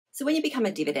So when you become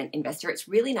a dividend investor, it's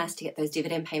really nice to get those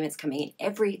dividend payments coming in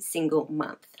every single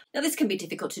month. Now this can be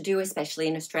difficult to do, especially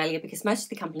in Australia, because most of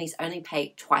the companies only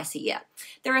pay twice a year.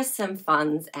 There are some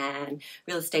funds and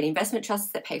real estate investment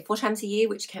trusts that pay 4 times a year,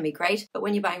 which can be great. But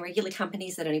when you're buying regular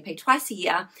companies that only pay twice a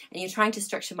year and you're trying to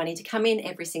structure money to come in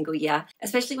every single year,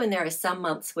 especially when there are some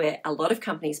months where a lot of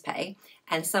companies pay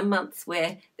and some months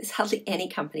where there's hardly any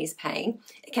companies paying,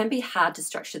 it can be hard to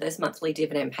structure those monthly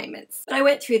dividend payments. But I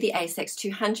went through the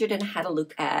ASX200 and had a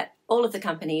look at all of the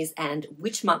companies and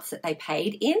which months that they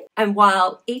paid in. And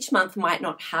while each month might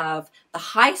not have the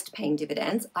highest paying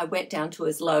dividends, I went down to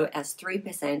as low as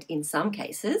 3% in some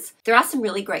cases. There are some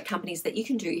really great companies that you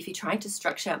can do if you're trying to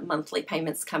structure monthly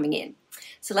payments coming in.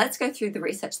 So let's go through the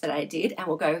research that I did and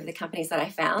we'll go over the companies that I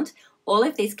found. All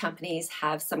of these companies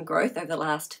have some growth over the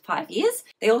last 5 years.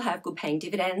 They all have good paying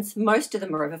dividends. Most of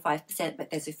them are over 5%,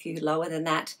 but there's a few lower than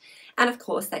that. And of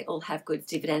course, they all have good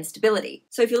dividend stability.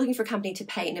 So if you're looking for a company to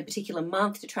pay in a particular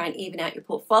month to try and even out your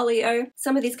portfolio,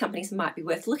 some of these companies might be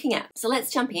worth looking at. So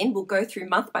let's jump in. We'll go through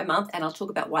month by month and I'll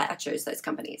talk about why I chose those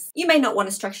companies. You may not want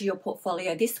to structure your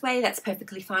portfolio this way. That's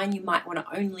perfectly fine. You might want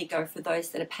to only go for those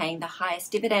that are paying the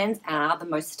highest dividends and are the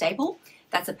most stable.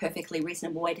 That's a perfectly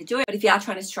reasonable way to do it. But if you are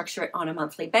trying to structure it on a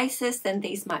monthly basis, then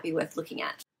these might be worth looking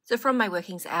at. So from my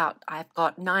workings out, I've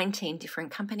got 19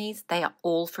 different companies. They are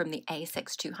all from the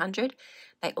ASX200.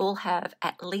 They all have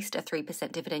at least a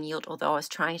 3% dividend yield, although I was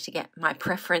trying to get my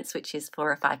preference, which is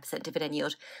for a 5% dividend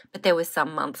yield. But there were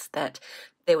some months that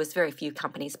there was very few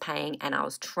companies paying, and I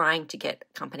was trying to get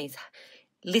companies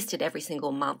listed every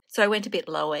single month. So I went a bit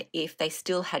lower if they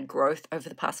still had growth over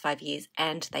the past 5 years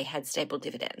and they had stable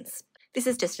dividends. This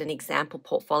is just an example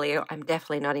portfolio. I'm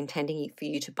definitely not intending for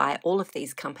you to buy all of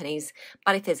these companies,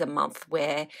 but if there's a month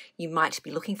where you might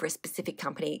be looking for a specific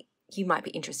company, you might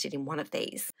be interested in one of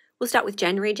these. We'll start with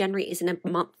January. January isn't a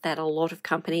month that a lot of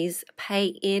companies pay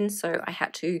in, so I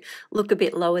had to look a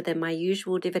bit lower than my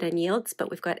usual dividend yields,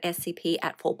 but we've got SCP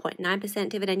at 4.9%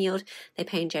 dividend yield. They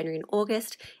pay in January and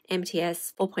August.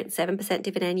 MTS, 4.7%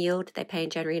 dividend yield. They pay in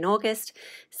January and August.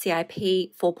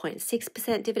 CIP,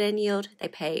 4.6% dividend yield. They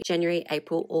pay January,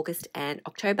 April, August, and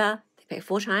October. Pay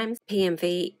 4 times.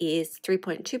 PMV is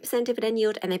 3.2% dividend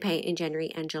yield and they pay in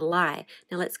January and July.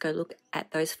 Now let's go look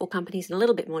at those 4 companies in a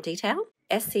little bit more detail.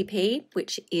 SCP,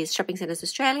 which is Shopping Centres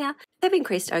Australia, they've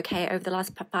increased okay over the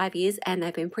last 5 years and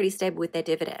they've been pretty stable with their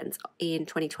dividends. In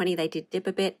 2020 they did dip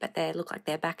a bit, but they look like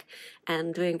they're back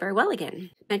and doing very well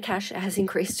again. Metcash has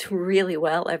increased really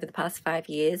well over the past 5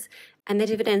 years, and their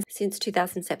dividends since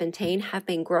 2017 have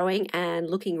been growing and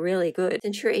looking really good.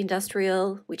 Centuria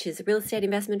Industrial, which is a real estate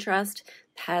investment trust,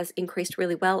 has increased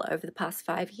really well over the past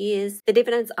 5 years. The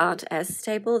dividends aren't as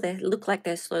stable. They look like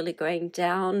they're slowly going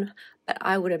down, but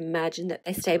I would imagine that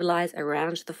they stabilize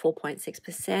around the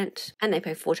 4.6% and they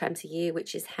pay 4 times a year,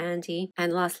 which is handy.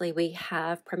 And lastly, we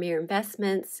have Premier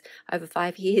Investments over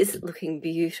 5 years looking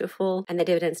beautiful, and their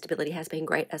dividend stability has been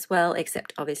great as well,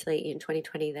 except obviously in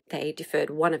 2020 they deferred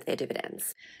one of their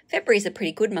dividends. February is a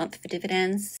pretty good month for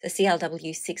dividends. The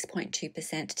CLW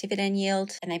 6.2% dividend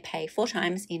yield, and they pay 4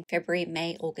 times in February,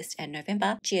 May, August and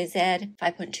November. GOZ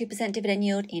 5.2% dividend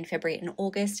yield in February and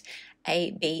August.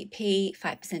 ABP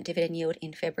 5% dividend yield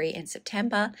in February and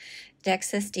September.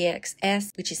 Dexus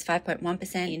DXS, which is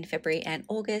 5.1% in February and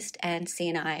August, and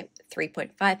CNI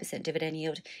 3.5% dividend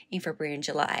yield in February and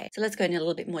July. So let's go into a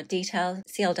little bit more detail.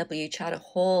 CLW Charter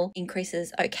Hall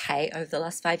increases okay over the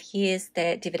last 5 years.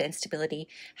 Their dividend stability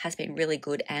has been really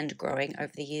good and growing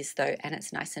over the years though, and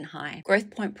it's nice and high.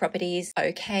 Growth Point Properties,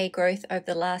 okay growth over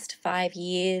the last 5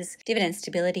 years. Dividend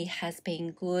stability has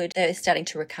been good. They're starting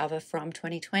to recover from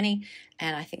 2020,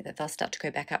 and I think that they'll start to go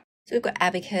back up. So we've got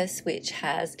Abacus, which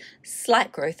has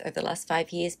slight growth over the last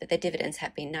 5 years, but their dividends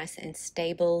have been nice and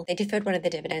stable. They deferred one of the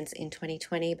dividends in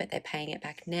 2020, but they're paying it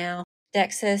back now.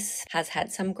 Dexus has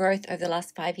had some growth over the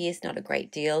last 5 years, not a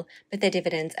great deal, but their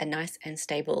dividends are nice and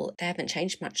stable. They haven't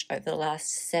changed much over the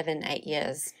last 7-8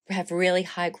 years. We have really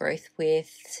high growth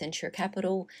with Centuria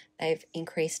Capital. They've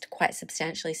increased quite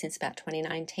substantially since about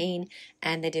 2019,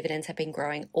 and their dividends have been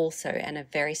growing also and are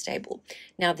very stable.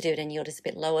 Now the dividend yield is a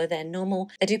bit lower than normal.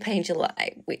 They do pay in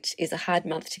July, which is a hard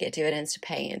month to get dividends to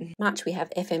pay in. March we have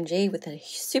FMG with a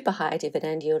super high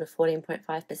dividend yield of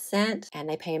 14.5%, and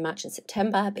they pay in March and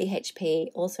September. BHP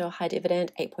also a high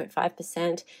dividend,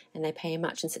 8.5%, and they pay in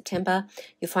March and September.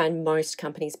 You'll find most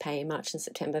companies pay in March and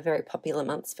September, very popular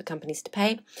months for companies to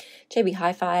pay. JB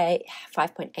Hi-Fi,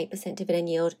 5.8% dividend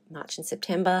yield, March and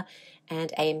September,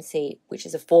 and AMC, which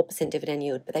is a 4% dividend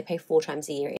yield, but they pay 4 times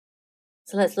a year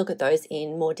So let's look at those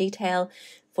in more detail.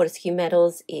 Fortescue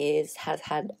Metals has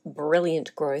had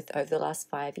brilliant growth over the last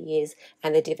 5 years,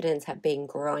 and the dividends have been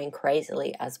growing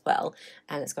crazily as well,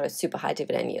 and it's got a super high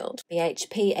dividend yield.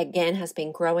 BHP again has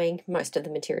been growing. Most of the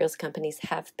materials companies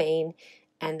have been,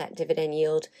 and that dividend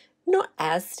yield not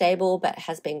as stable, but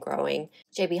has been growing.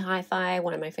 JB Hi-Fi,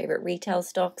 one of my favorite retail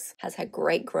stocks, has had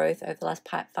great growth over the last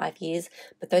 5 years,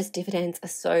 but those dividends are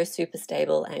so super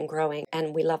stable and growing,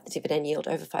 and we love the dividend yield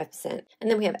over 5%. And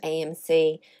then we have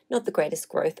AMC, not the greatest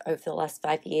growth over the last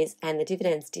 5 years, and the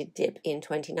dividends did dip in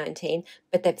 2019,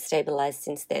 but they've stabilized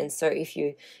since then. So if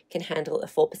you can handle a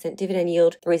 4% dividend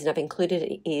yield, the reason I've included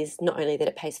it is not only that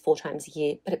it pays 4 times a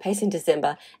year, but it pays in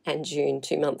December and June,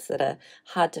 2 months that are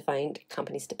hard to find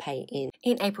companies to pay in.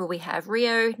 In April, we have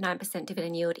Rio, 9%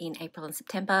 dividend yield in April and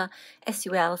September,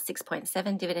 SUL,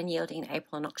 6.7% dividend yield in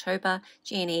April and October,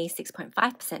 G&E,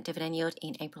 6.5% dividend yield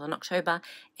in April and October,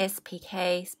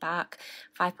 SPK, Spark,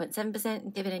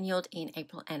 5.7% dividend yield in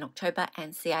April and October,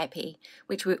 and CIP,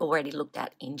 which we already looked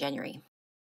at in January.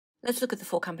 Let's look at the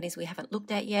 4 companies we haven't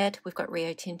looked at yet. We've got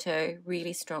Rio Tinto,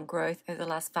 really strong growth over the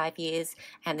last 5 years,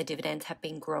 and the dividends have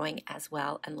been growing as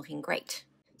well and looking great.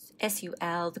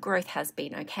 SUL, the growth has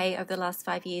been okay over the last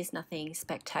 5 years, nothing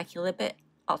spectacular, but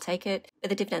I'll take it. But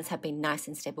the dividends have been nice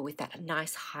and stable with that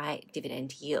nice high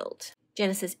dividend yield.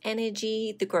 Genesis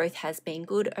Energy, the growth has been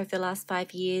good over the last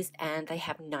 5 years and they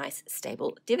have nice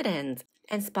stable dividends.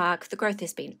 And Spark, the growth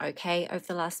has been okay over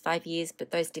the last 5 years, but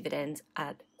those dividends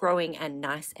are growing and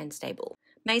nice and stable.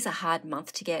 May's a hard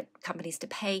month to get companies to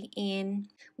pay in.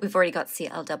 We've already got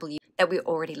CLW that we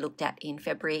already looked at in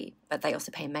February, but they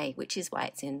also pay May, which is why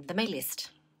it's in the May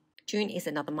list. June is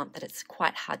another month that it's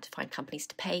quite hard to find companies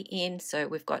to pay in, so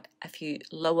we've got a few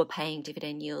lower paying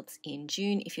dividend yields in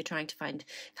June. If you're trying to find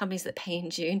companies that pay in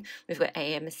June, we've got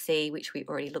AMC, which we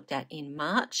already looked at in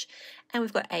March, and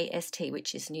we've got AST,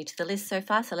 which is new to the list so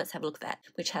far, so let's have a look at that,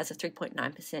 which has a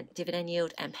 3.9% dividend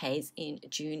yield and pays in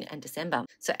June and December.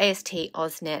 So AST,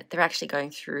 AusNet, they're actually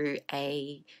going through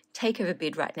a takeover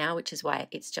bid right now, which is why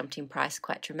it's jumped in price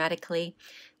quite dramatically.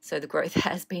 So the growth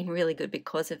has been really good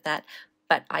because of that.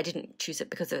 But I didn't choose it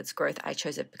because of its growth. I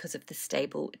chose it because of the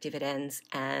stable dividends,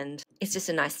 and it's just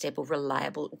a nice, stable,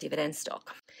 reliable dividend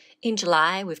stock. In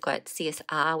July, we've got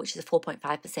CSR, which is a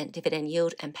 4.5% dividend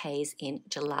yield and pays in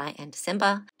July and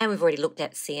December. And we've already looked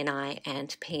at CNI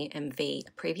and PMV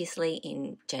previously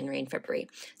in January and February.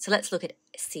 So let's look at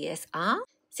CSR.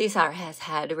 CSR has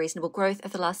had a reasonable growth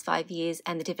over the last 5 years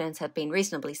and the dividends have been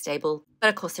reasonably stable. But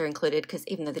of course they're included because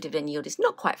even though the dividend yield is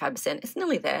not quite 5%, it's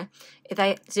nearly there.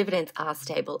 The dividends are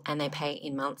stable and they pay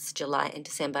in months July and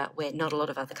December where not a lot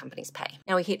of other companies pay.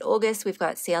 Now we hit August, we've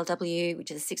got CLW,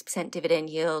 which is a 6% dividend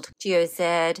yield,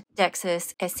 GOZ,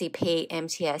 Dexus, SCP,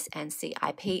 MTS and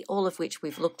CIP, all of which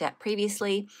we've looked at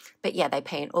previously. But yeah, they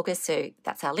pay in August, so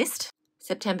that's our list.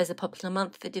 September's a popular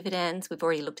month for dividends. We've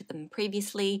already looked at them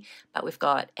previously, but we've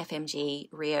got FMG,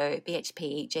 Rio,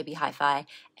 BHP, JB Hi-Fi,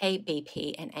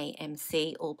 ABP and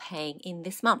AMC all paying in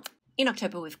this month. In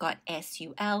October, we've got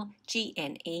SUL,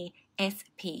 GNE,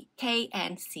 SPK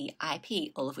and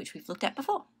CIP, all of which we've looked at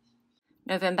before.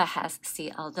 November has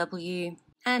CLW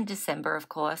and December, of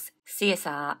course,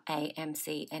 CSR,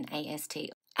 AMC and AST.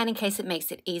 And in case it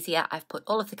makes it easier, I've put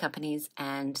all of the companies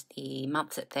and the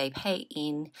months that they pay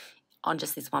in on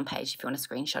just this one page if you want to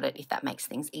screenshot it, if that makes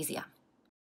things easier.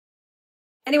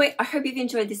 Anyway, I hope you've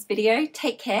enjoyed this video.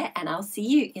 Take care and I'll see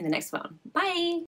you in the next one. Bye!